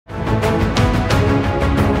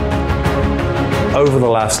Over the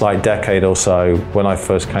last decade or so, when I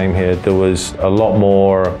first came here, there was a lot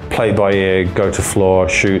more play by ear, go to floor,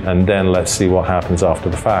 shoot, and then let's see what happens after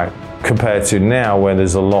the fact. Compared to now, where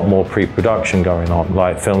there's a lot more pre-production going on,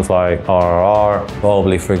 like films like RRR,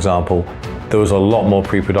 Rajamouli, for example, there was a lot more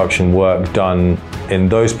pre-production work done in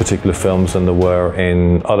those particular films than there were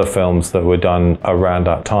in other films that were done around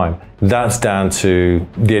that time. That's down to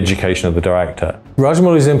the education of the director.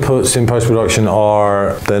 Rajamouli's inputs in post-production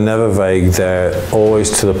they're never vague, they're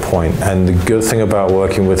always to the point. And the good thing about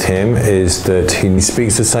working with him is that he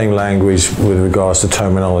speaks the same language with regards to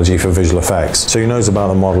terminology for visual effects. So he knows about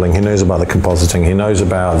the modeling, he knows about the compositing, he knows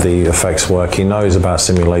about the effects work, he knows about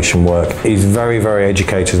simulation work. He's very, very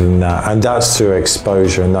educated in that, and that's through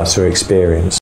exposure and that's through experience.